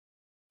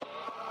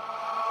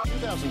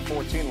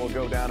2014 will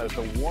go down as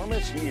the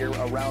warmest year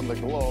around the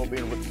globe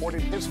in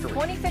recorded history.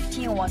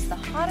 2015 was the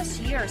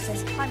hottest year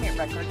since climate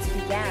records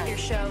began. Your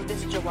show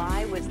this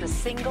July was the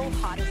single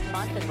hottest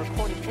month in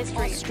recorded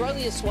history.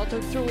 Australia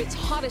sweltered through its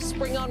hottest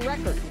spring on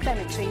record.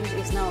 Climate change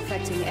is now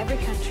affecting every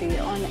country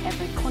on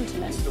every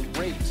continent. It's the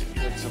rate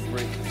that's of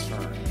great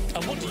concern.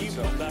 And what do you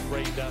put that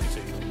rate down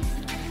to?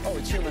 Oh,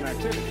 it's human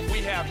activity. We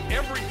have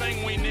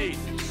everything we need.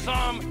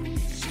 Some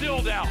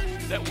still doubt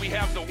that we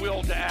have the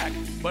will to act,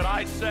 but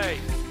I say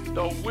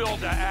the will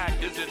to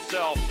act is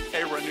itself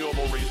a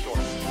renewable resource.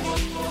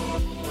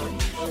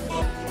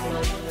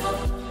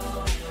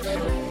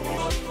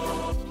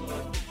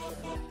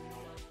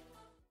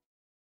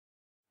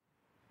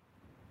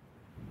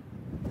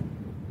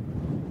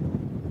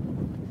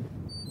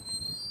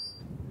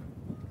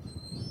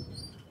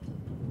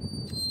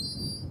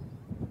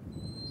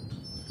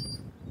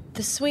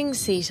 The swing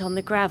seat on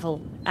the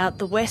gravel out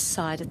the west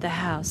side of the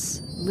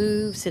house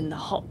moves in the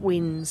hot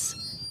winds,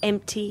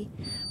 empty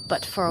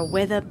but for a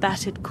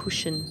weather-battered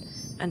cushion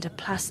and a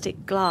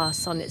plastic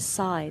glass on its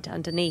side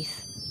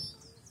underneath.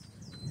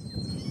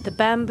 The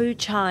bamboo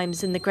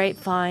chimes in the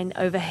grapevine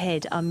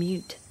overhead are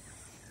mute.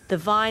 The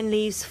vine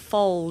leaves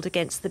fold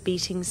against the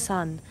beating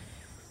sun.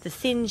 The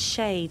thin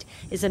shade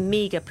is a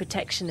meagre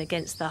protection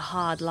against the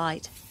hard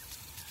light.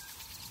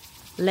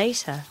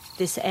 Later,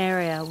 this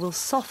area will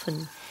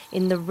soften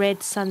in the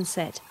red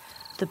sunset.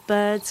 The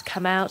birds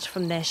come out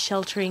from their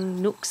sheltering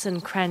nooks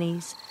and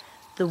crannies.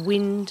 The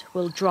wind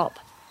will drop,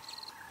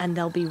 and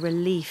there'll be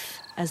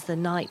relief as the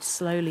night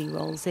slowly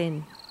rolls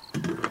in.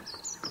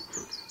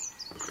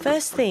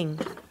 First thing,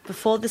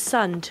 before the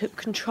sun took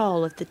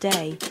control of the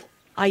day,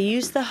 I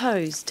used the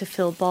hose to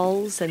fill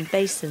bowls and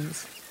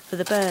basins for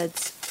the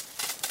birds.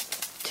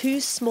 2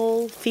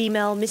 small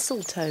female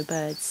mistletoe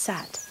birds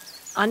sat,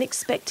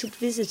 unexpected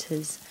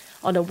visitors,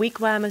 on a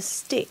wigwam of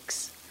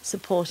sticks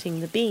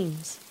supporting the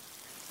beams.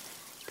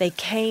 They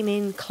came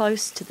in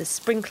close to the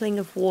sprinkling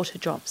of water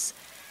drops,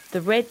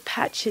 the red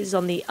patches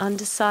on the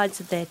undersides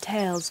of their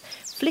tails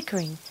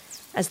flickering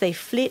as they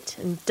flit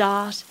and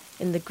dart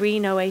in the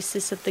green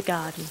oasis of the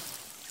garden.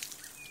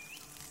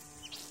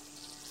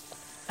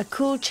 A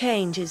cool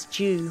change is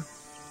due,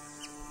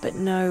 but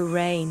no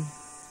rain.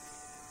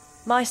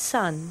 My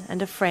son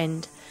and a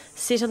friend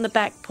sit on the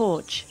back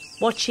porch,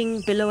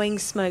 watching billowing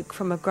smoke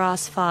from a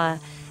grass fire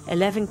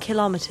 11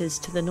 kilometres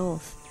to the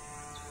north.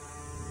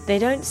 They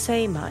don't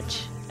say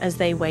much as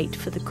they wait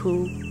for the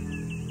cool.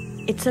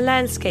 It's a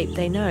landscape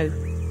they know,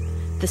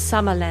 the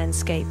summer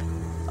landscape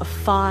of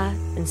fire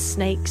and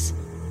snakes.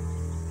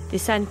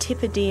 This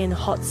Antipodean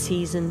hot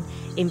season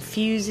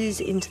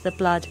infuses into the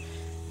blood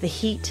the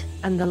heat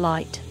and the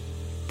light,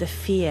 the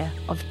fear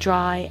of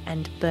dry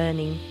and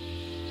burning.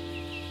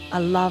 A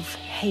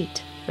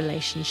love-hate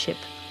relationship.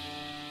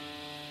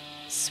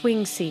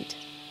 Swing seat,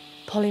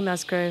 Polly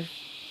Musgrove,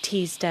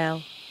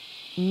 Teesdale,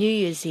 New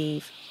Year's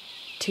Eve,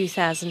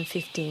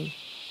 2015.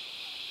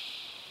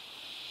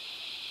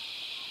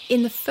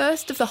 In the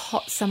first of the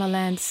Hot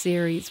Summerland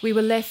series, we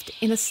were left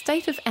in a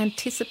state of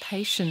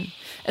anticipation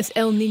as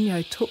El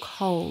Niño took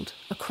hold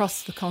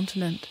across the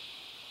continent.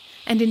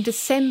 And in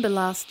December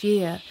last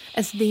year,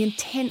 as the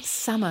intense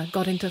summer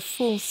got into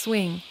full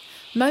swing,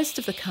 most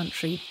of the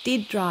country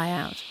did dry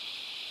out.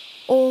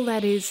 All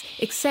that is,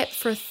 except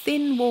for a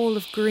thin wall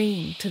of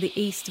green to the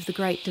east of the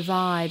Great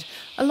Divide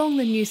along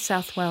the New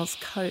South Wales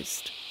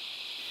coast.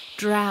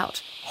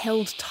 Drought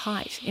held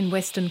tight in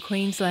Western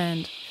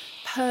Queensland.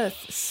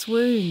 Perth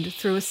swooned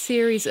through a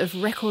series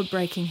of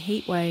record-breaking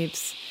heat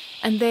waves,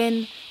 and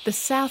then the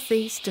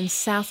southeast and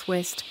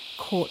southwest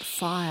caught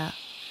fire,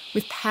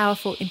 with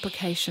powerful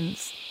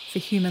implications for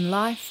human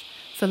life,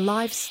 for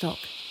livestock,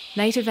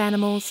 native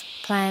animals,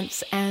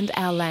 plants and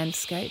our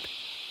landscape.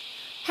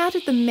 How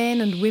did the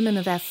men and women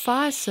of our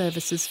fire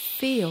services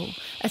feel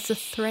as the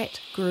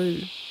threat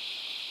grew?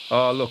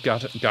 Oh, look,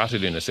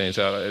 gutted in a sense.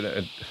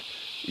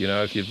 You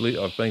know,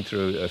 I've been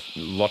through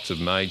lots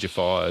of major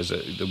fires,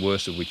 the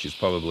worst of which is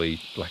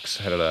probably Black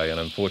Saturday, and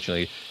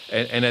unfortunately,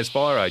 and as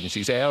fire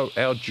agencies,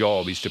 our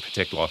job is to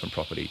protect life and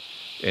property,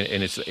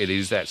 and it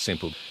is that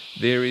simple.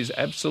 There is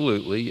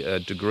absolutely a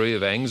degree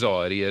of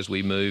anxiety as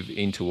we move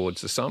in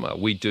towards the summer.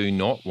 We do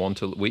not want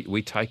to,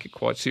 we take it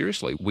quite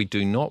seriously. We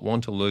do not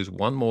want to lose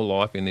one more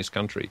life in this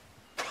country.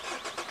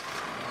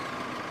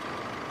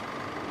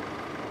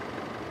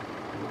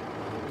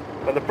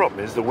 And the problem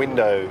is the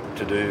window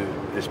to do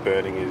this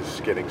burning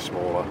is getting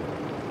smaller.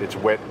 It's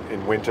wet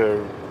in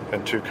winter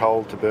and too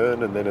cold to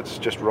burn, and then it's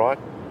just right,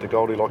 the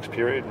Goldilocks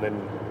period, and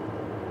then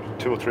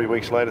 2 or 3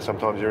 weeks later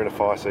sometimes you're in a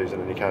fire season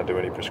and you can't do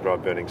any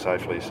prescribed burning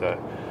safely. So,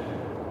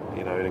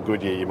 you know, in a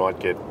good year you might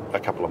get a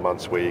couple of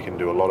months where you can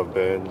do a lot of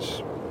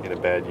burns. In a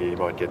bad year you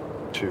might get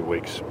 2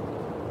 weeks,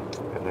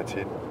 and that's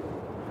it.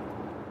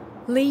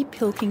 Lee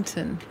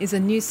Pilkington is a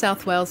New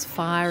South Wales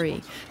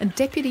fiery and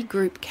deputy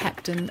group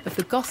captain of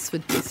the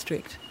Gosford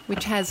district,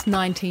 which has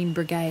 19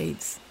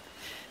 brigades.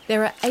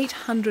 There are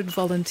 800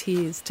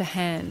 volunteers to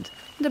hand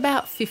and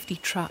about 50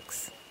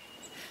 trucks.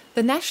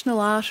 The national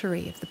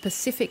artery of the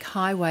Pacific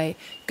Highway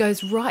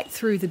goes right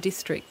through the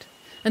district,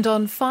 And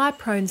on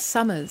fire-prone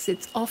summers,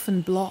 it's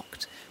often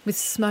blocked, with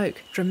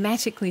smoke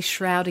dramatically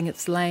shrouding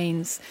its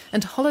lanes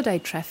and holiday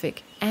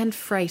traffic and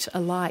freight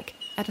alike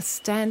at a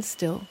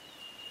standstill.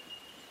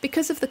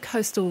 Because of the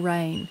coastal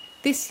rain,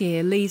 this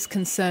year Lee's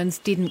concerns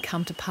didn't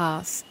come to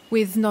pass,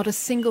 with not a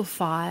single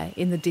fire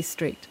in the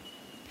district.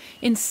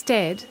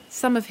 Instead,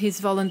 some of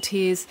his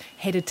volunteers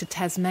headed to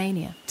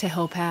Tasmania to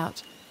help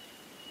out.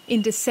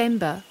 In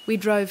December, we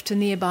drove to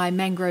nearby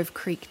Mangrove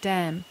Creek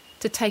Dam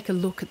to take a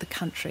look at the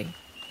country.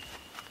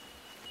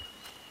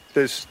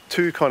 There's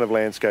two kind of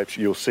landscapes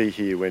you'll see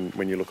here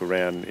when you look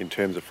around in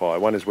terms of fire.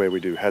 One is where we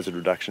do hazard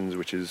reductions,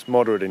 which is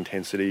moderate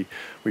intensity.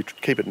 We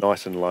keep it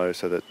nice and low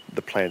so that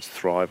the plants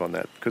thrive on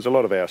that, because a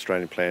lot of our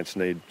Australian plants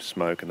need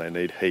smoke and they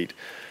need heat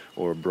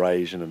or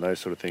abrasion and those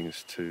sort of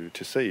things to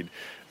seed.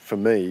 For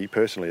me,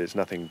 personally, there's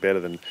nothing better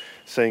than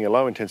seeing a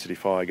low-intensity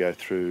fire go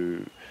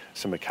through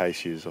some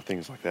acacias or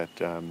things like that,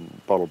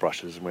 bottle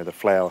brushes, where the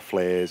flower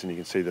flares and you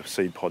can see the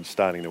seed pods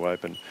starting to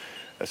open.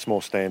 A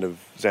small stand of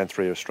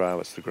Xanthria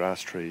australis, the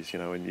grass trees,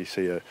 and you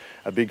see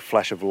a big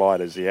flash of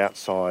light as the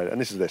outside, and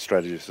this is their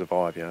strategy to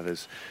survive,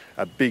 there's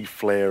a big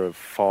flare of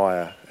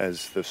fire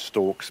as the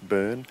stalks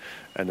burn,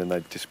 and then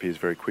they disappear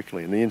very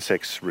quickly. And the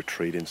insects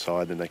retreat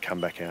inside, then they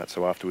come back out.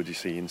 So afterwards you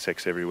see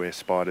insects everywhere,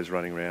 spiders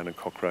running around and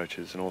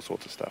cockroaches and all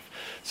sorts of stuff.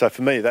 So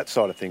for me, that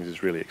side of things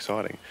is really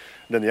exciting.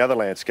 And then the other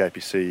landscape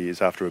you see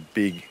is after a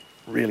big,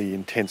 really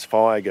intense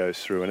fire goes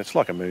through, and it's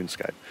like a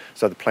moonscape.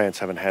 So the plants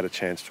haven't had a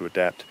chance to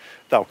adapt.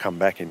 They'll come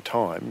back in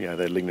time.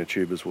 Their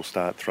lignotubers will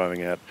start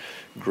throwing out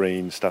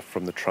green stuff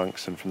from the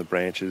trunks and from the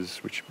branches,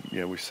 which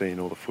we see in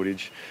all the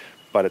footage.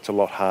 But it's a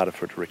lot harder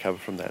for it to recover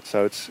from that.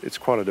 So it's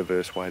quite a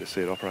diverse way to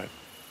see it operate.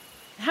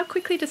 How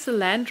quickly does the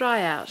land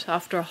dry out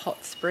after a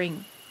hot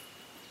spring?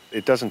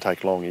 It doesn't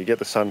take long. You get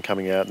the sun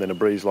coming out and then a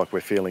breeze like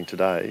we're feeling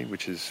today,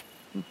 which is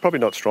probably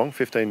not strong,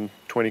 15,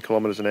 20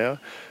 kilometres an hour.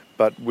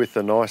 But with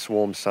the nice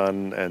warm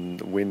sun and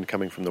the wind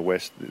coming from the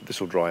west, this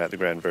will dry out the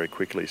ground very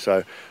quickly.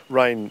 So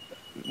rain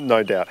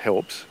no doubt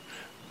helps,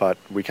 but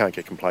we can't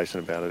get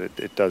complacent about it.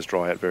 It does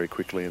dry out very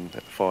quickly and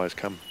the fires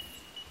come.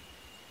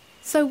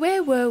 So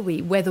where were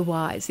we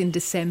weather-wise in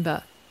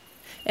December?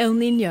 El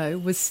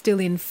Niño was still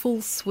in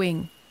full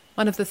swing,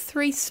 one of the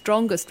 3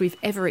 strongest we've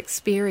ever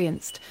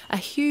experienced, a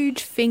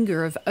huge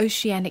finger of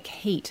oceanic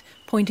heat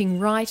pointing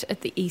right at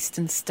the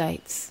eastern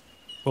states.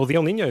 Well, the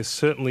El Niño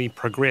certainly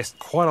progressed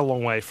quite a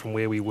long way from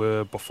where we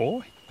were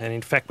before. And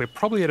in fact, we're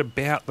probably at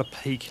about the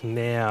peak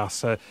now.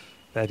 So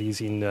that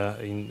is in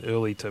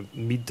early to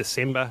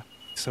mid-December.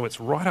 So it's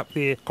right up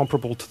there,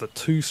 comparable to the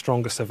 2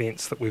 strongest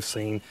events that we've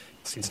seen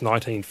since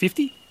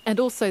 1950. And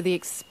also the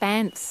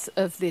expanse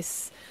of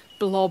this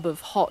blob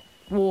of hot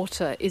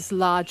water is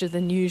larger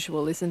than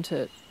usual, isn't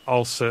it?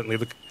 Oh,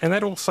 certainly. And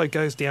that also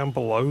goes down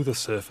below the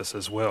surface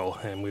as well.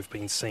 And we've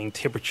been seeing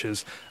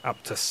temperatures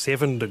up to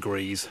 7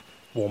 degrees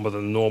warmer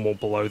than normal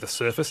below the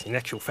surface. In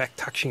actual fact,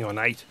 touching on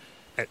 8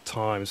 at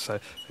times. So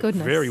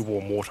very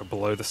warm water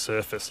below the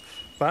surface.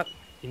 But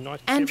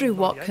Andrew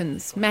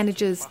Watkins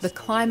manages the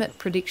Climate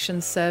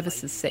Prediction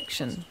Services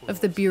section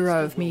of the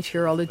Bureau of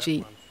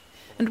Meteorology.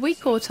 And we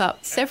caught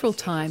up several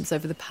times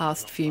over the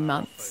past few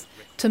months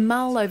to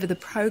mull over the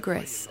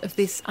progress of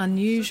this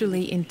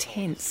unusually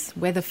intense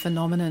weather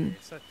phenomenon.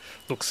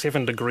 Look,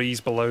 7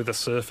 degrees below the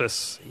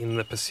surface in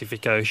the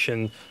Pacific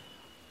Ocean,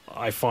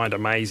 I find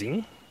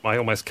amazing. I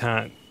almost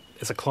can't,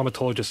 as a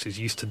climatologist who's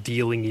used to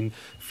dealing in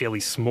fairly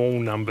small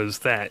numbers,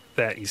 that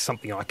is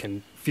something I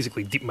can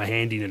physically dip my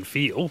hand in and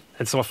feel.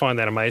 And so I find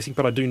that amazing,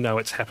 but I do know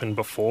it's happened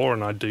before,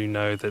 and I do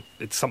know that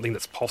it's something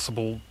that's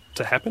possible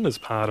to happen as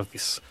part of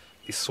this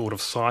sort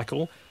of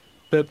cycle.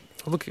 But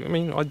look, I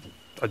mean,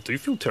 I do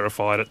feel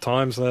terrified at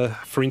times.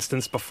 For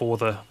instance, before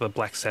the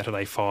Black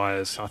Saturday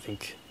fires, I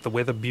think the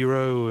Weather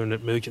Bureau and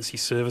emergency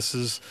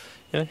services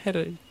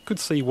could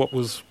see what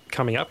was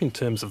coming up in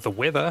terms of the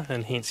weather,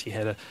 and hence you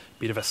had a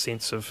bit of a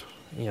sense of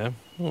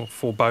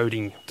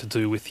foreboding to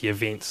do with the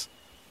events.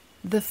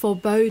 The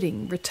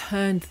foreboding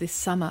returned this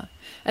summer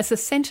as the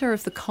centre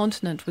of the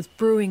continent was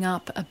brewing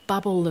up a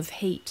bubble of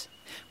heat,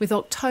 with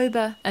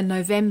October and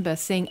November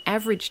seeing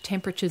average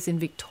temperatures in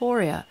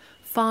Victoria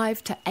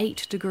 5 to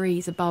 8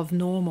 degrees above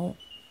normal.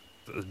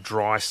 The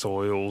dry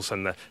soils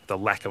and the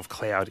lack of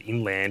cloud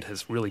inland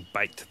has really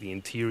baked the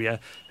interior,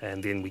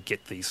 and then we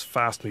get these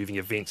fast-moving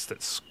events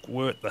that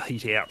squirt the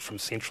heat out from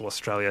central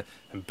Australia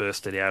and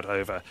burst it out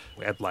over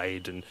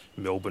Adelaide and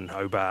Melbourne,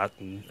 Hobart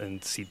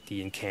and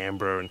Sydney and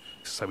Canberra. And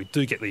so we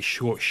do get these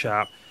short,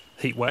 sharp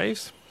heat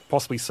waves,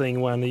 possibly seeing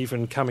one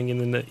even coming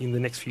in the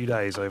next few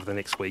days. Over the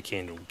next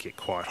weekend it will get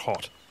quite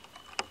hot.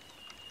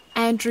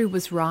 Andrew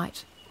was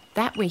right.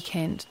 That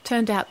weekend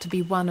turned out to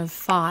be one of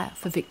fire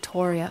for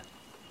Victoria.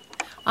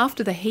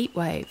 After the heat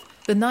wave,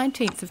 the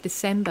 19th of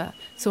December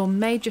saw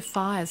major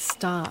fires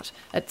start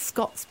at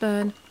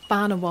Scottsburn,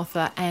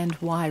 Barnawatha and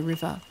Wye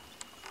River.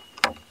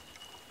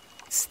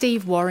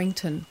 Steve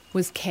Warrington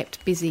was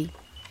kept busy.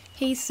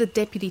 He's the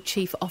Deputy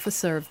Chief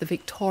Officer of the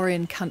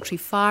Victorian Country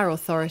Fire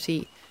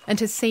Authority and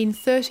has seen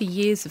 30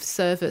 years of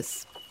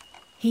service.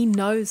 He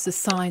knows the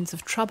signs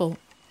of trouble,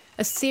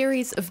 a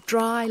series of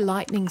dry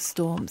lightning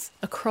storms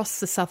across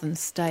the southern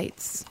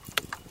states.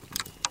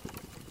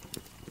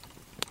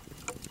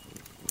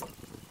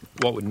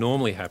 What would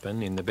normally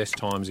happen in the best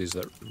times is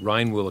that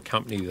rain will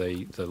accompany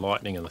the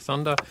lightning and the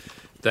thunder.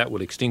 That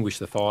will extinguish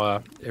the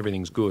fire,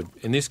 everything's good.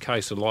 In this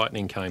case, the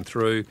lightning came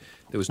through,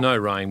 there was no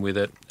rain with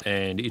it,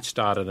 and it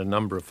started a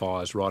number of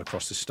fires right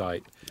across the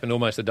state. And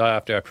almost a day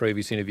after our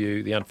previous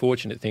interview, the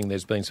unfortunate thing,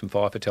 there's been some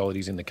fire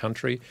fatalities in the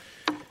country.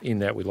 In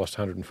that, we lost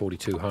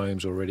 142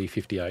 homes already,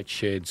 58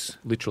 sheds,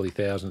 literally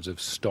thousands of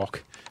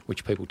stock,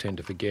 which people tend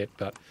to forget.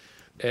 But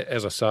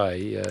as I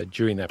say,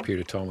 during that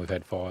period of time, we've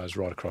had fires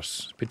right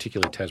across,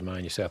 particularly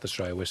Tasmania, South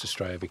Australia, West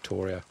Australia,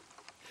 Victoria.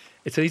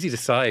 It's easy to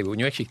say, but when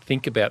you actually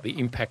think about the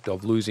impact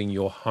of losing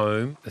your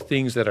home, the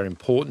things that are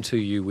important to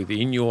you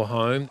within your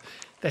home,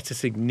 that's a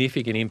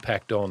significant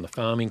impact on the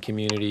farming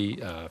community.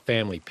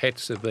 Family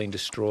pets have been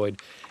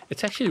destroyed.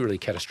 It's actually really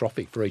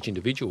catastrophic for each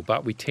individual,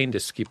 but we tend to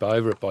skip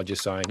over it by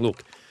just saying,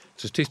 look,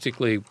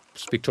 statistically,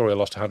 Victoria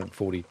lost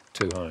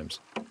 142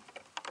 homes.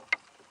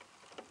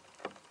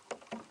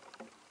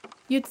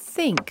 You'd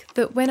think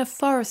that when a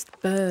forest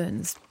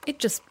burns, it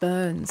just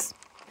burns.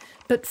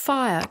 But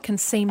fire can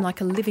seem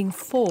like a living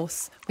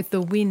force with the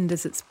wind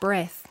as its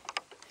breath.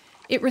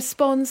 It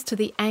responds to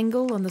the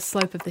angle on the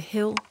slope of the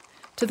hill,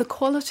 to the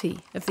quality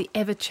of the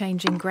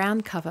ever-changing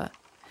ground cover,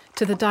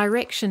 to the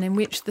direction in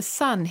which the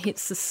sun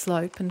hits the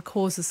slope and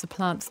causes the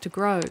plants to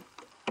grow.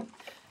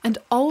 And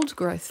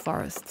old-growth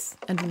forests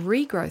and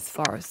regrowth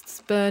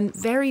forests burn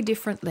very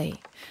differently,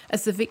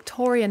 as the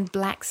Victorian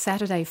Black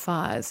Saturday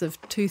fires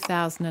of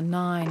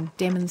 2009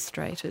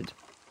 demonstrated.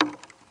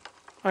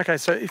 Okay,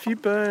 so if you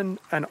burn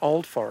an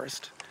old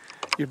forest,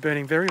 you're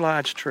burning very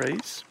large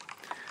trees.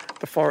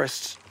 The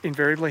forest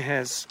invariably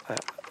has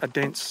a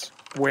dense,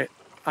 wet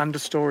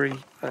understory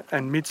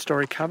and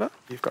mid-story cover.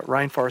 You've got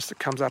rainforest that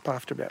comes up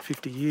after about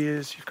 50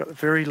 years. You've got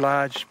very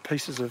large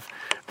pieces of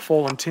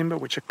fallen timber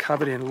which are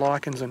covered in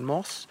lichens and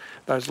moss.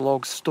 Those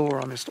logs store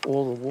almost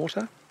all the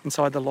water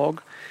inside the log.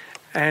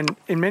 And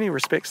in many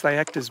respects, they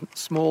act as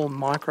small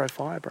micro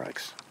fire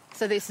breaks.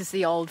 So this is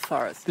the old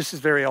forest? This is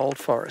very old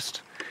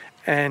forest.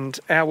 And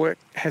our work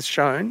has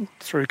shown,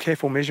 through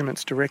careful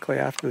measurements directly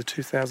after the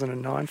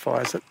 2009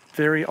 fires, that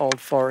very old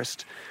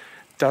forest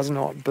does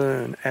not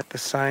burn at the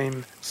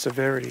same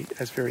severity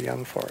as very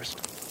young forest.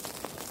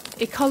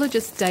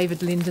 Ecologist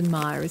David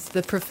Lindenmayer is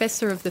the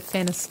Professor of the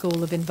Fenner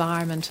School of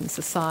Environment and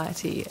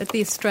Society at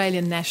the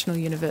Australian National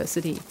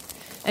University,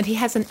 and he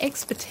has an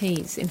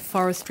expertise in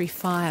forestry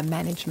fire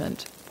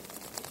management.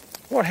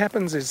 What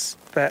happens is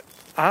that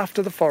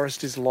after the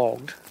forest is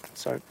logged,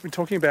 so we're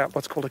talking about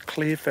what's called a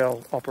clear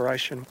fell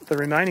operation, the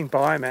remaining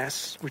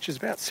biomass, which is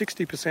about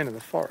 60% of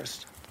the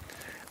forest,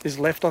 is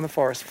left on the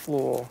forest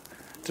floor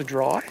to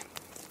dry.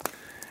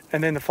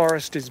 And then the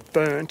forest is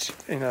burnt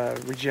in a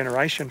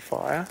regeneration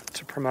fire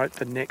to promote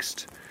the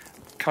next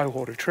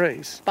cohort of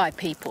trees. By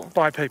people?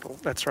 By people,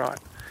 that's right.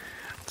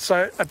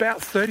 So about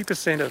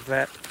 30% of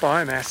that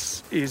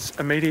biomass is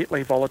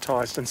immediately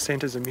volatised and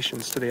sent as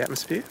emissions to the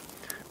atmosphere.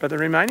 But the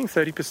remaining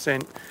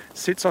 30%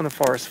 sits on the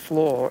forest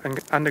floor and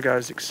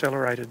undergoes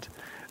accelerated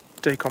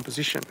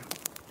decomposition.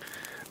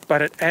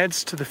 But it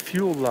adds to the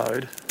fuel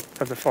load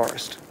of the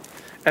forest.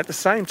 At the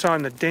same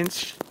time, the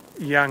dense,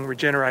 young,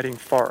 regenerating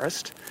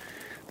forest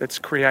that's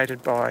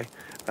created by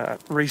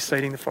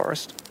reseeding the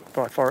forest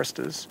by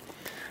foresters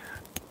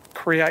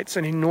creates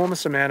an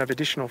enormous amount of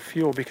additional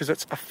fuel because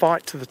it's a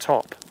fight to the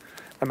top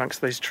amongst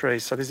these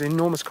trees. So there's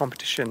enormous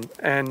competition,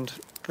 and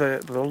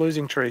the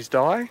losing trees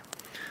die.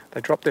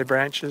 They drop their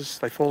branches,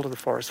 they fall to the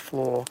forest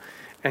floor,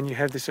 and you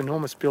have this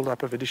enormous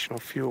build-up of additional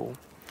fuel.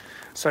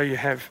 So you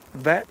have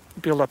that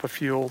build-up of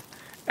fuel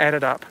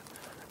added up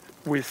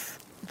with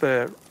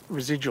the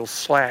residual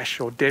slash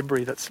or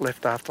debris that's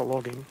left after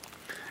logging.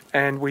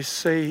 And we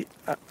see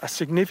a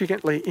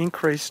significantly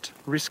increased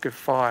risk of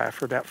fire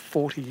for about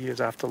 40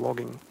 years after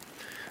logging.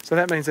 So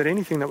that means that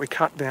anything that we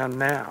cut down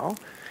now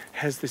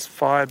has this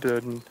fire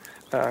burden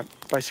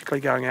basically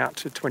going out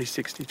to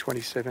 2060,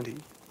 2070.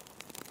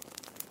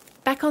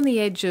 Back on the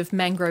edge of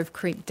Mangrove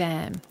Creek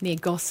Dam, near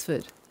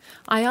Gosford,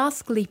 I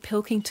ask Lee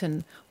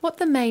Pilkington what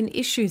the main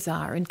issues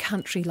are in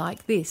country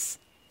like this: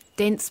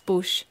 dense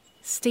bush,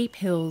 steep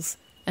hills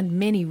and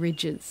many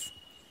ridges.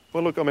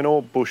 Well, look, I mean,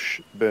 all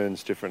bush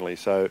burns differently.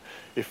 So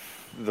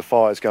if the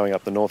fire's going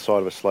up the north side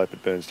of a slope,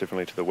 it burns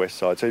differently to the west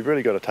side. So you've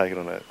really got to take it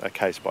on a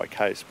case by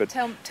case. But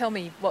tell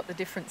me what the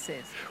difference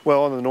is.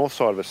 Well, on the north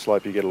side of a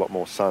slope, you get a lot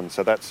more sun.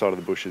 So that side of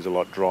the bush is a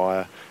lot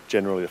drier.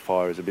 Generally, the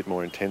fire is a bit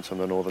more intense on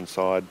the northern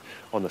side.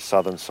 On the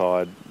southern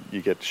side,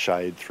 you get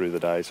shade through the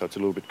day. So it's a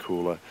little bit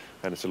cooler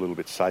and it's a little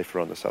bit safer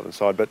on the southern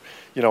side. But,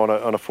 you know,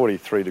 on a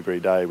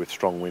 43-degree day with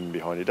strong wind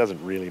behind you, it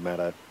doesn't really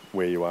matter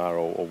where you are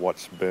or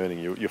what's burning.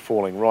 You're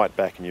falling right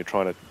back and you're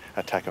trying to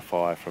attack a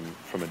fire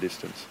from a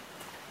distance.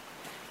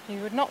 You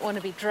would not want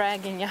to be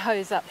dragging your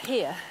hose up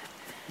here.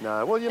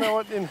 No, well, you know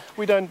what,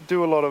 we don't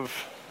do a lot of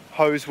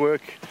hose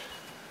work.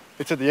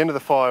 It's at the end of the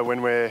fire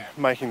when we're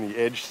making the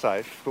edge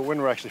safe, but when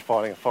we're actually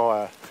fighting a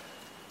fire,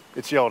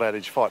 it's the old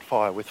adage, fight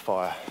fire with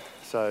fire.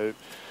 So,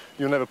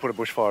 You'll never put a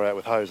bushfire out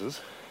with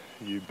hoses.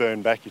 You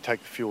burn back, you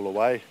take the fuel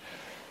away,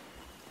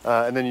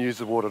 and then you use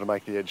the water to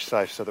make the edge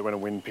safe so that when a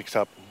wind picks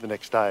up the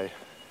next day,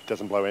 it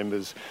doesn't blow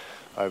embers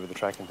over the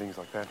track and things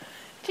like that.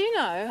 Do you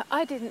know,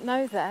 I didn't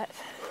know that.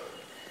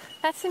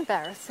 That's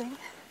embarrassing.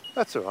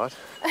 That's all right.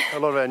 A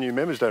lot of our new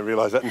members don't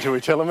realise that until we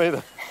tell them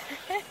either.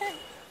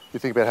 You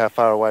think about how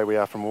far away we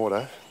are from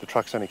water. The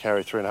trucks only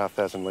carry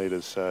 3,500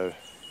 litres, so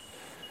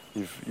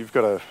you've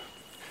got to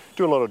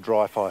do a lot of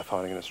dry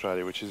firefighting in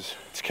Australia, which is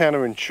it's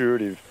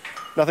counterintuitive.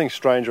 Nothing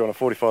stranger on a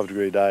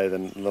 45-degree day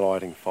than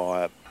lighting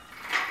fire.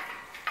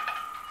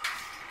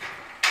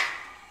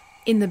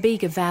 In the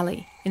Bega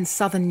Valley, in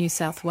southern New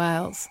South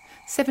Wales,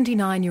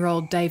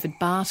 79-year-old David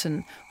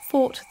Barton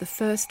fought the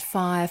first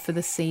fire for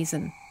the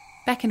season,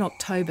 back in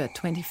October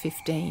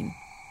 2015.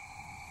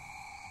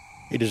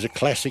 It is a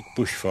classic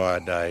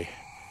bushfire day.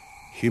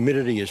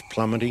 Humidity is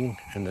plummeting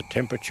and the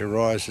temperature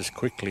rises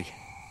quickly.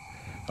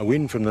 A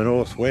wind from the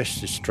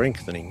northwest is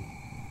strengthening.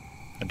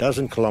 A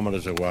dozen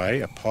kilometres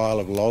away, a pile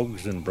of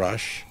logs and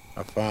brush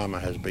a farmer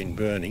has been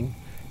burning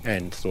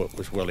and thought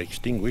was well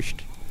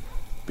extinguished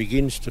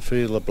begins to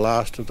feel the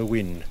blast of the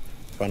wind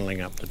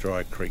funneling up the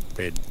dry creek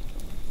bed.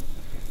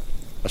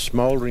 A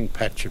smouldering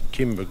patch of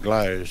timber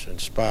glows and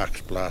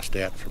sparks blast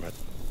out from it.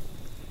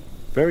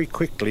 Very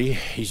quickly,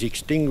 his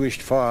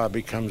extinguished fire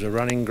becomes a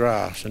running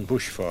grass and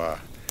bushfire,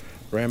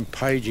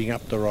 rampaging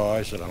up the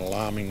rise at an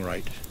alarming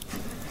rate.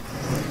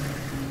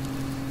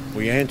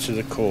 We answer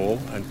the call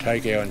and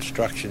take our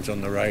instructions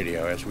on the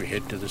radio as we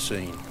head to the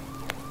scene.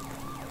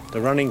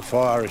 The running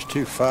fire is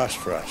too fast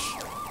for us.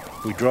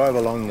 We drive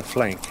along the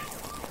flank,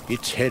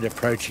 its head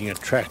approaching a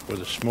track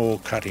with a small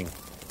cutting.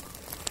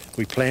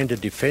 We plan to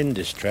defend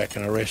this track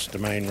and arrest the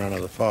main run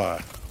of the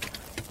fire.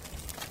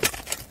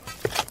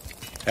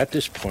 At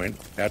this point,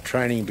 our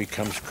training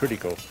becomes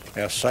critical.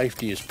 Our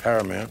safety is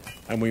paramount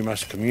and we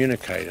must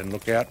communicate and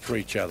look out for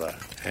each other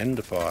and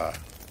the fire,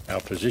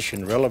 our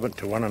position relevant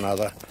to one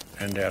another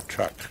and our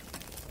truck.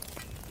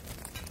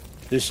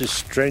 This is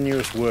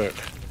strenuous work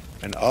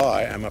and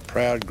I am a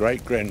proud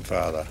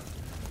great-grandfather,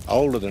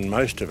 older than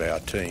most of our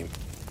team.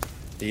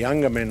 The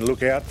younger men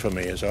look out for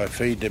me as I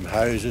feed them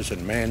hoses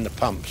and man the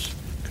pumps,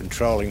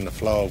 controlling the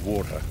flow of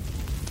water.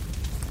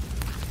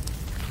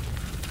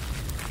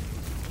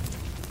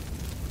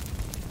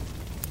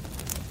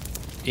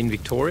 In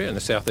Victoria and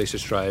the southeast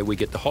Australia, we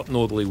get the hot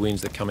northerly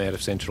winds that come out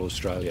of central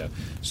Australia.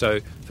 So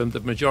for the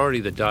majority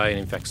of the day, and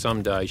in fact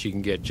some days, you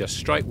can get just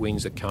straight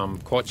winds that come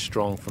quite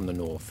strong from the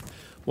north.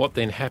 What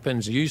then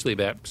happens, usually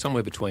about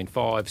somewhere between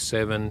 5,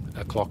 7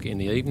 o'clock in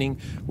the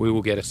evening, we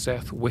will get a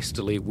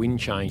southwesterly wind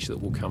change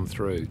that will come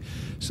through.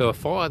 So a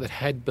fire that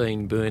had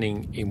been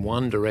burning in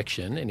one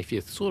direction, and if you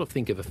sort of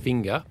think of a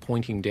finger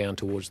pointing down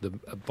towards the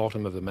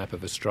bottom of the map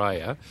of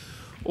Australia,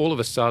 all of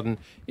a sudden,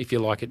 if you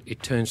like,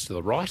 it turns to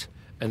the right,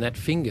 and that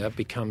finger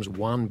becomes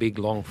one big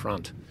long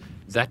front.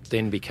 That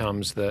then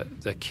becomes the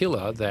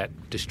killer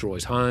that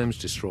destroys homes,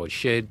 destroys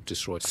shed,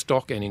 destroys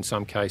stock, and in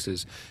some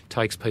cases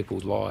takes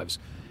people's lives.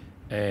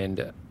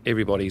 And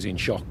everybody's in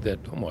shock that,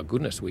 oh my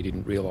goodness, we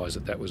didn't realise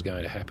that was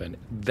going to happen.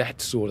 That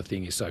sort of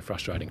thing is so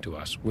frustrating to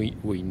us. We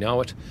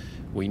know it.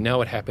 We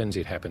know it happens.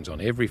 It happens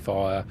on every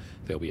fire.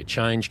 There'll be a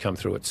change come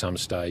through at some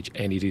stage,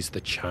 and it is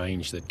the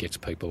change that gets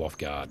people off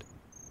guard.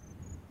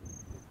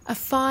 A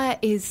fire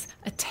is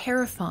a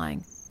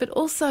terrifying but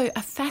also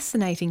a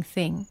fascinating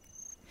thing.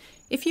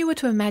 If you were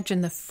to imagine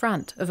the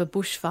front of a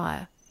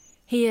bushfire,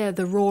 hear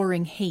the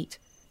roaring heat,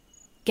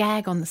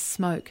 gag on the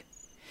smoke,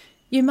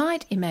 you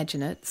might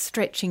imagine it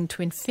stretching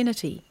to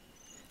infinity,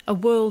 a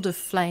world of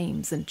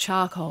flames and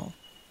charcoal.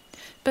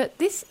 But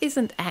this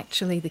isn't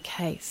actually the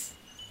case.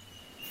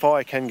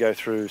 Fire can go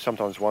through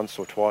sometimes once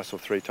or twice or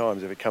 3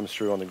 times. If it comes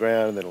through on the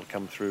ground, and then it'll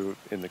come through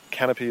in the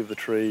canopy of the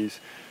trees.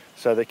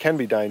 So there can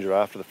be danger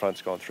after the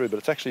front's gone through, but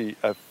it's actually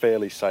a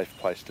fairly safe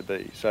place to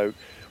be. So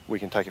we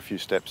can take a few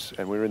steps,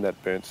 and we're in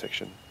that burnt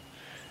section.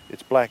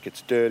 It's black,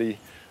 it's dirty,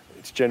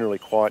 it's generally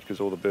quiet because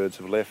all the birds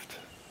have left,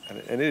 and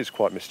it is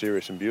quite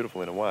mysterious and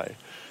beautiful in a way,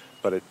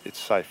 but it's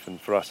safe,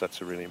 and for us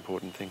that's a really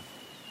important thing.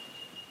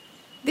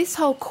 This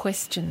whole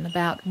question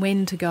about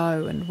when to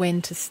go and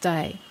when to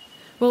stay,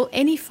 well,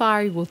 any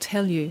fiery will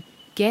tell you,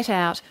 get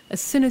out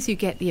as soon as you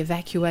get the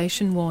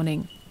evacuation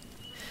warning.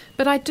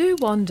 But I do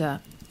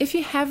wonder, if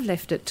you have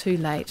left it too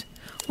late,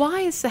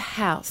 why is the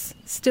house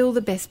still the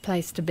best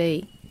place to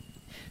be?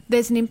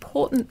 There's an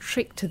important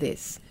trick to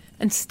this,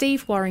 and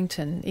Steve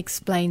Warrington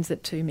explains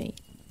it to me.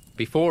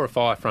 Before a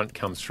fire front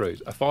comes through,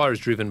 a fire is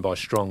driven by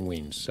strong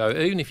winds. So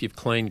even if you've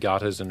cleaned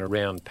gutters and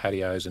around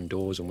patios and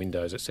doors and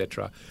windows,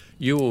 etc.,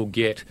 you will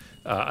get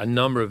a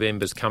number of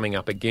embers coming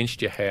up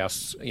against your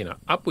house,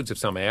 upwards of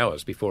some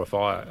hours before a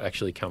fire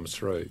actually comes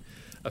through.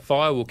 A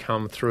fire will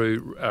come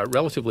through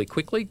relatively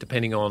quickly,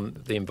 depending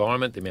on the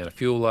environment, the amount of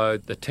fuel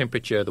load, the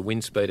temperature, the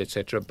wind speed,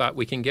 etc. But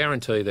we can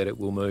guarantee that it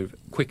will move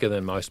quicker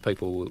than most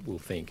people will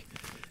think.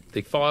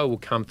 The fire will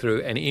come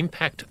through and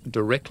impact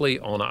directly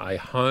on a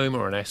home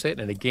or an asset,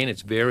 and again,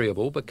 it's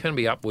variable, but can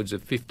be upwards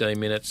of 15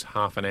 minutes,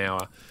 half an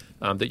hour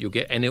that you'll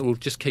get, and it will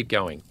just keep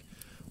going.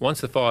 Once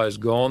the fire's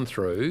gone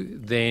through,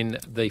 then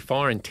the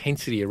fire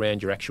intensity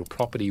around your actual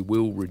property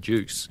will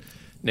reduce.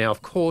 Now,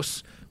 of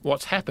course,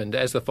 what's happened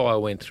as the fire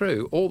went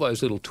through, all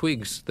those little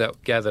twigs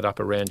that gathered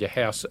up around your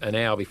house an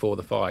hour before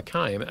the fire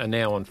came are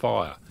now on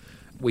fire.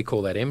 We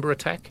call that ember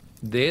attack.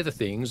 They're the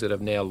things that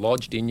have now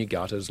lodged in your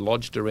gutters,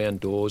 lodged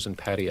around doors and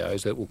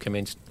patios that will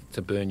commence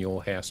to burn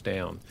your house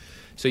down.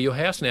 So your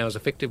house now is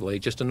effectively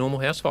just a normal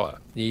house fire.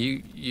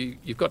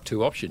 You've got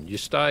two options. You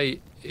stay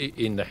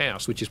in the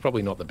house, which is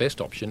probably not the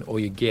best option, or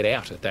you get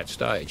out at that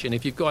stage. And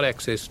if you've got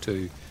access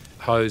to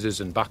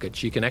hoses and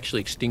buckets, you can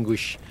actually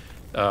extinguish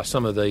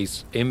some of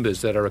these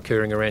embers that are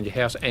occurring around your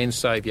house and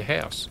save your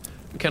house.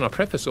 Can I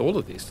preface all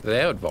of this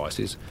that our advice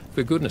is,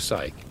 for goodness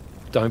sake,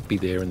 don't be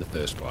there in the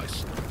first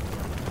place.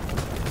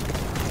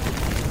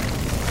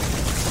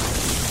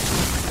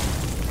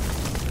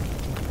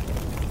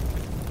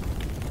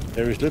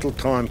 There is little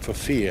time for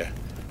fear,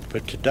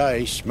 but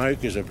today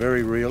smoke is a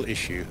very real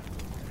issue.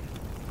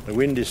 The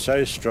wind is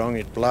so strong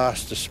it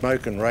blasts the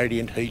smoke and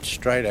radiant heat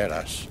straight at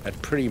us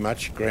at pretty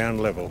much ground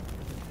level.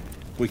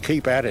 We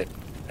keep at it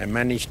and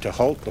manage to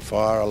halt the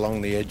fire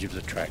along the edge of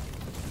the track.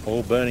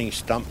 All burning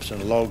stumps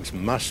and logs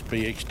must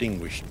be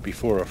extinguished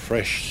before a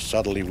fresh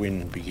southerly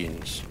wind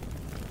begins.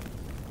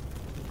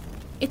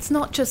 It's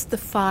not just the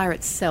fire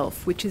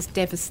itself which is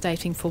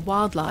devastating for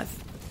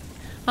wildlife.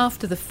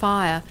 After the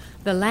fire,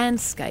 the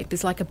landscape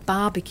is like a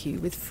barbecue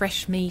with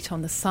fresh meat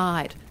on the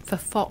side for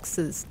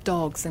foxes,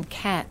 dogs and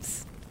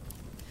cats.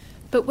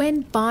 But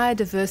when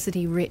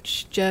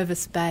biodiversity-rich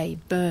Jervis Bay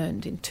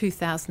burned in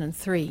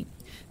 2003,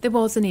 there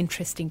was an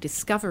interesting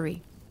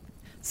discovery.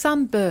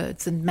 Some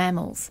birds and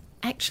mammals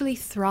actually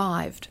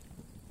thrived.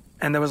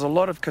 And there was a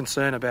lot of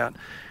concern about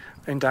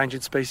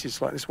endangered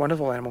species like this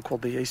wonderful animal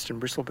called the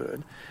eastern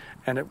bristlebird,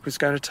 and it was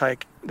going to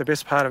take the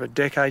best part of a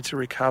decade to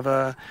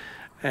recover,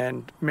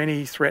 and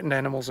many threatened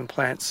animals and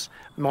plants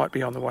might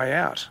be on the way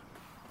out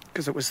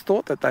because it was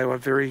thought that they were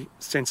very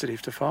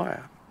sensitive to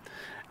fire.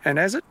 And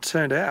as it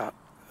turned out,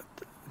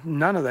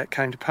 none of that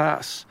came to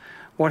pass.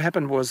 What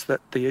happened was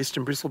that the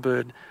eastern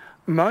bristlebird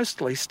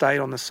mostly stayed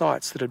on the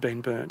sites that had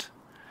been burnt.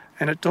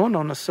 And it dawned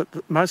on us that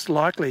the most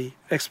likely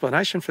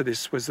explanation for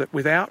this was that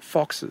without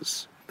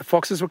foxes, the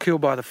foxes were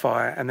killed by the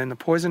fire and then the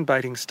poison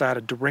baiting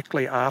started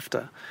directly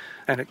after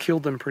and it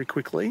killed them pretty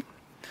quickly.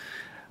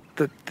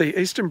 The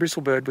eastern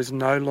bristlebird was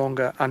no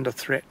longer under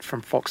threat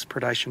from fox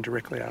predation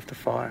directly after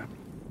fire.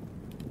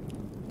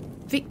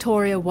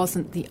 Victoria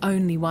wasn't the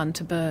only one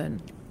to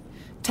burn.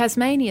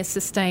 Tasmania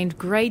sustained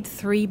grade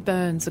 3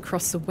 burns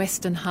across the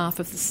western half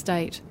of the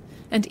state,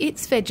 and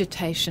its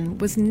vegetation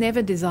was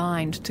never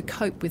designed to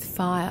cope with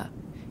fire.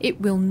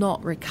 It will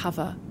not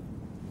recover.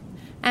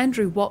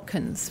 Andrew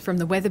Watkins from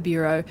the Weather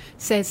Bureau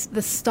says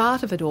the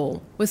start of it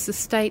all was the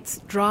state's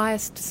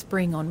driest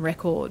spring on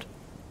record.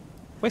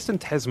 Western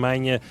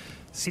Tasmania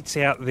sits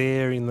out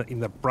there in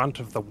the brunt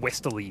of the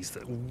westerlies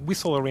that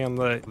whistle around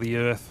the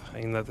earth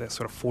in the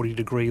sort of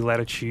 40-degree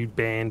latitude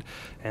band,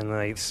 and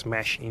they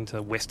smash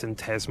into Western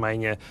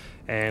Tasmania,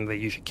 and they're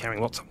usually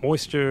carrying lots of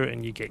moisture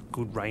and you get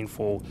good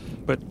rainfall.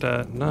 But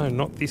no,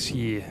 not this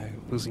year.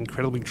 It was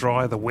incredibly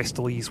dry. The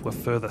westerlies were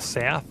further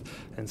south,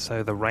 and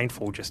so the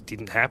rainfall just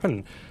didn't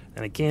happen.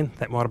 And again,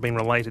 that might have been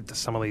related to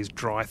some of these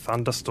dry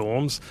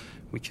thunderstorms,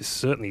 which is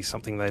certainly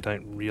something they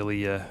don't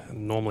really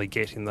normally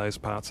get in those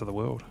parts of the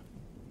world.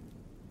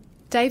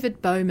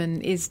 David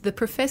Bowman is the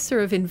Professor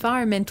of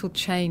Environmental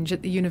Change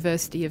at the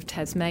University of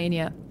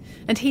Tasmania,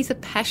 and he's a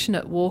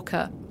passionate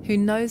walker who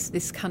knows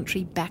this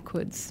country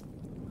backwards.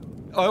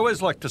 I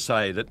always like to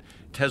say that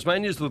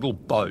Tasmania's a little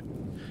boat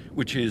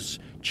which is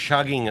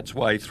chugging its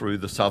way through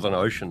the Southern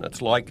Ocean.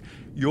 It's like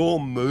you're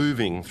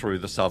moving through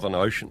the Southern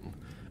Ocean.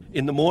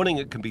 In the morning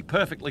it can be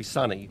perfectly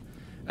sunny,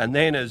 and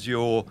then as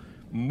you're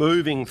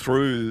moving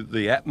through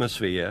the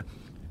atmosphere,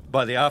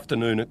 by the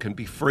afternoon it can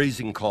be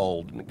freezing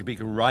cold and it can be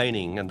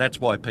raining, and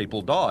that's why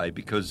people die,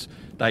 because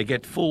they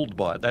get fooled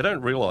by it. They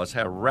don't realise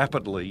how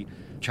rapidly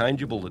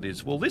changeable it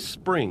is. Well, this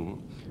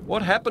spring,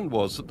 what happened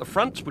was that the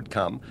fronts would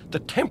come, the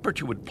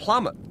temperature would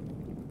plummet,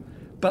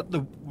 but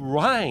the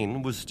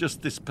rain was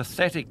just this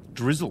pathetic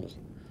drizzle.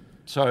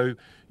 So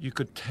you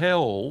could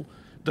tell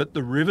that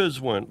the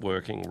rivers weren't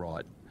working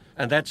right.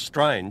 And that's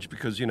strange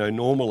because, you know,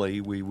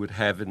 normally we would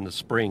have in the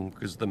spring,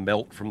 because the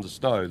melt from the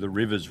snow, the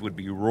rivers would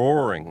be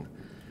roaring,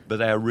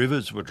 but our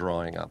rivers were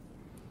drying up.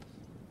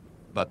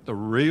 But the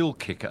real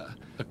kicker,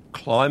 the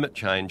climate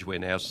change we're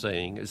now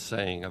seeing, is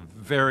seeing a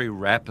very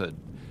rapid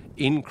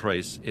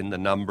increase in the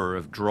number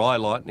of dry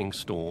lightning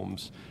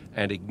storms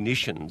and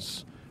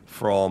ignitions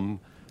from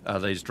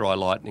these dry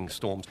lightning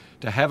storms.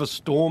 To have a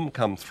storm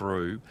come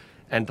through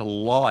and to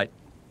light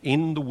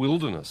in the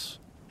wilderness,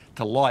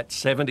 to light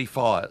 70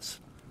 fires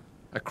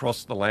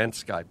across the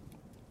landscape.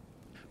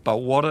 But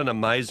what an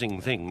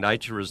amazing thing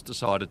nature has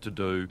decided to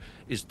do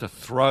is to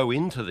throw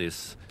into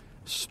this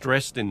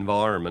stressed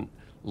environment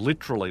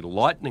literally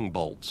lightning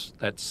bolts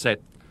that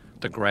set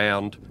the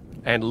ground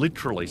and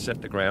literally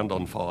set the ground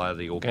on fire.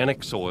 The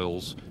organic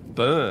soils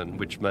burn,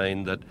 which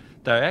mean that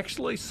they're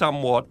actually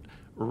somewhat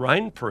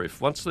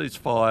rainproof. Once these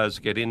fires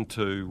get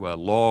into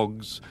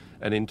logs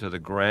and into the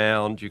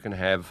ground, you can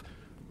have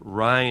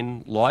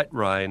rain, light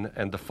rain,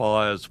 and the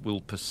fires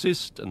will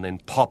persist and then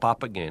pop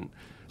up again.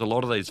 A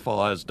lot of these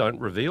fires don't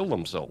reveal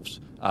themselves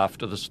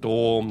after the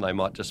storm. They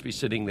might just be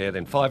sitting there.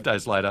 Then 5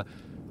 days later,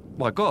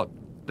 my God,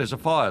 there's a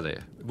fire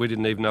there. We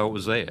didn't even know it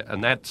was there.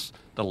 And that's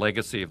the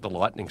legacy of the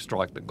lightning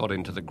strike that got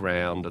into the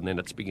ground, and then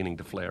it's beginning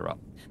to flare up.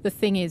 The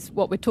thing is,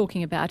 what we're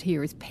talking about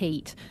here is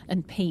peat,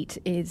 and peat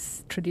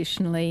is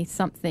traditionally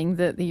something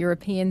that the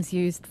Europeans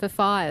used for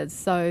fires.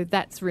 So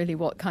that's really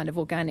what kind of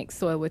organic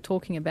soil we're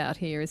talking about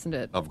here, isn't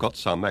it? I've got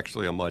some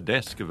actually on my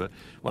desk of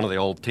one of the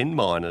old tin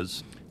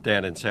miners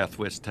down in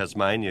southwest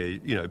Tasmania,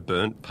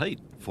 burnt peat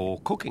for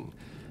cooking.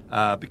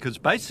 Because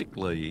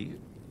basically,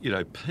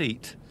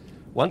 peat,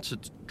 once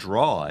it's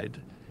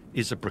dried,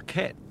 is a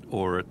briquette,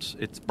 or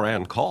it's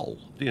brown coal.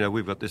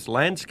 We've got this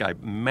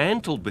landscape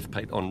mantled with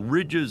peat on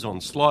ridges,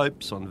 on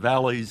slopes, on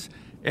valleys,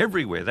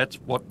 everywhere. That's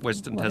what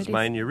Western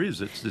Tasmania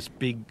is. It's this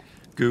big,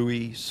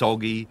 gooey,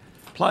 soggy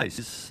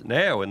place.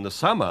 Now, in the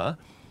summer,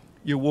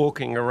 you're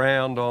walking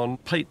around on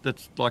peat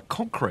that's like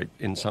concrete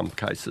in some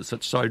cases.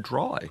 It's so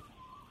dry.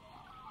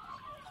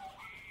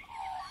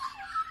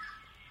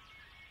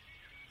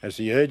 As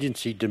the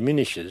urgency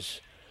diminishes,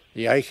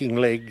 the aching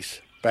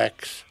legs,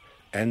 backs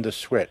and the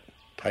sweat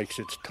takes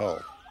its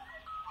toll.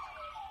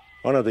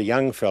 One of the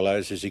young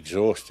fellows is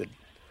exhausted.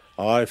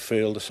 I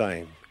feel the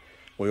same.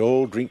 We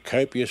all drink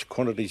copious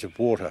quantities of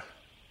water.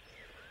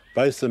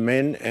 Both the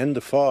men and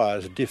the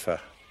fires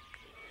differ.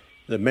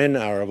 The men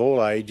are of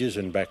all ages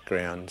and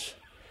backgrounds,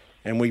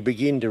 and we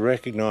begin to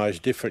recognise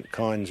different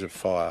kinds of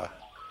fire.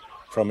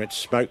 From its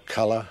smoke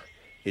colour,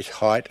 its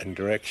height and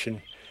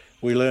direction,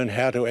 we learn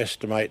how to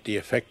estimate the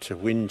effects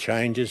of wind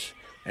changes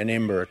and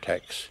ember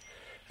attacks,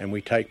 and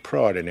we take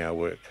pride in our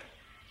work.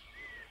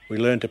 We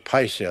learn to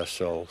pace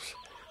ourselves.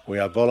 We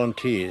are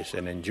volunteers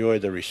and enjoy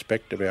the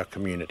respect of our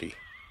community.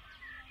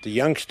 The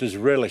youngsters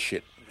relish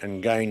it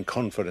and gain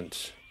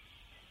confidence.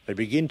 They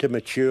begin to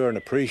mature and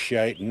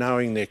appreciate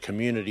knowing their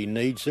community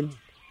needs them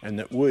and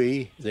that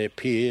we, their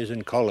peers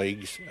and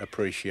colleagues,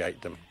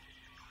 appreciate them.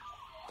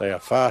 They are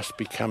fast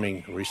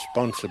becoming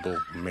responsible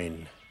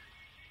men.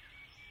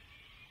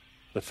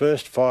 The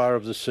first fire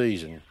of the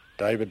season,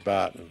 David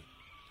Barton,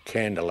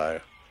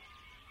 Candelo,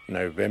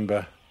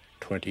 November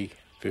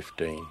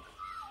 2015.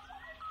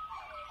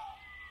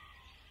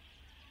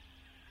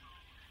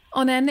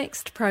 On our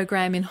next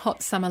program in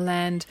Hot Summer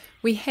Land,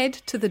 we head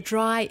to the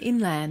dry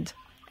inland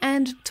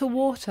and to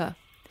water.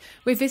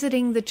 We're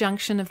visiting the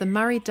junction of the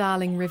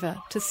Murray-Darling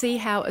River to see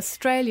how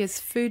Australia's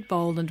food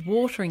bowl and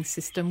watering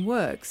system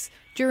works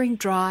during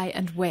dry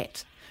and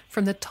wet,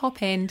 from the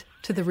top end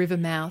to the river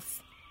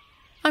mouth.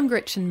 I'm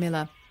Gretchen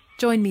Miller.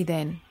 Join me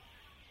then.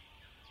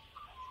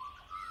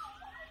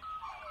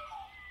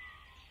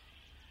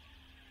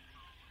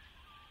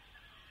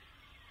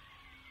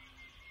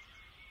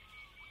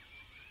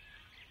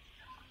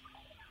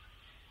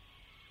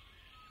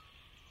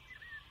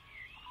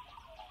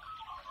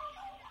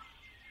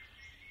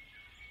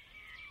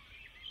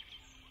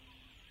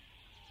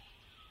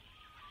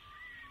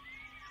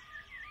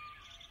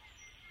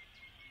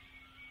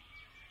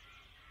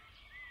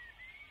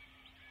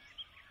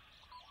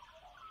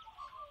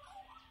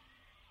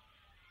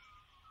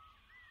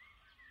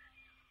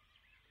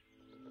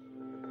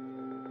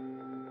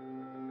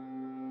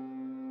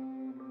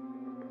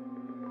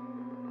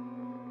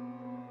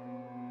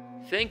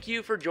 Thank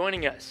you for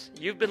joining us.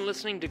 You've been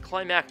listening to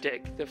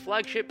Climactic, the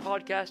flagship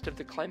podcast of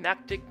the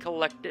Climactic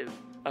Collective,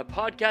 a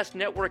podcast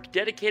network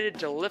dedicated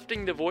to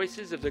lifting the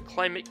voices of the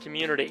climate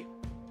community.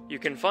 You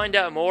can find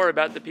out more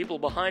about the people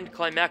behind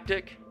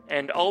Climactic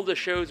and all the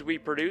shows we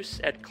produce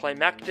at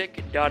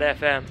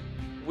climactic.fm.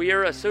 We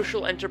are a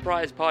social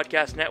enterprise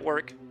podcast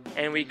network,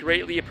 and we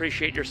greatly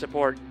appreciate your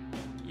support.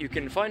 You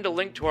can find a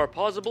link to our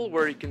Pozible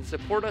where you can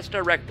support us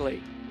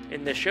directly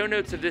in the show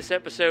notes of this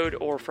episode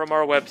or from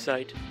our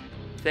website.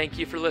 Thank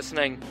you for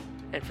listening,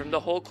 and from the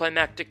whole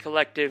Climactic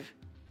Collective,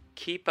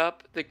 keep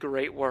up the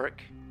great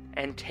work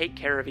and take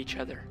care of each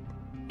other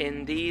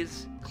in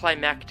these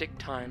climactic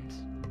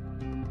times.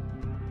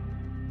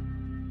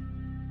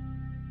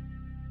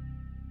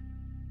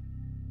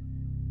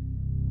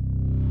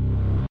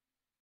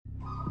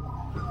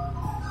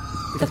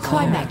 The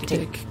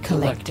Climactic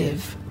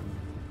Collective.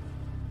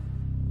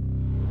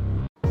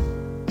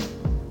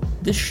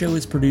 This show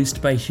is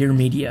produced by Hear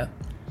Media,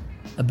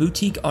 a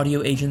boutique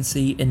audio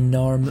agency in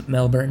Narm,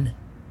 Melbourne.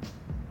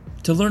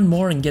 To learn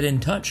more and get in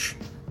touch,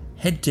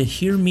 head to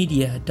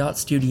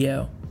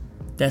hearmedia.studio.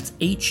 That's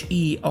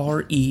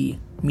HERE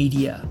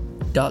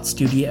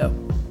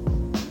media.studio.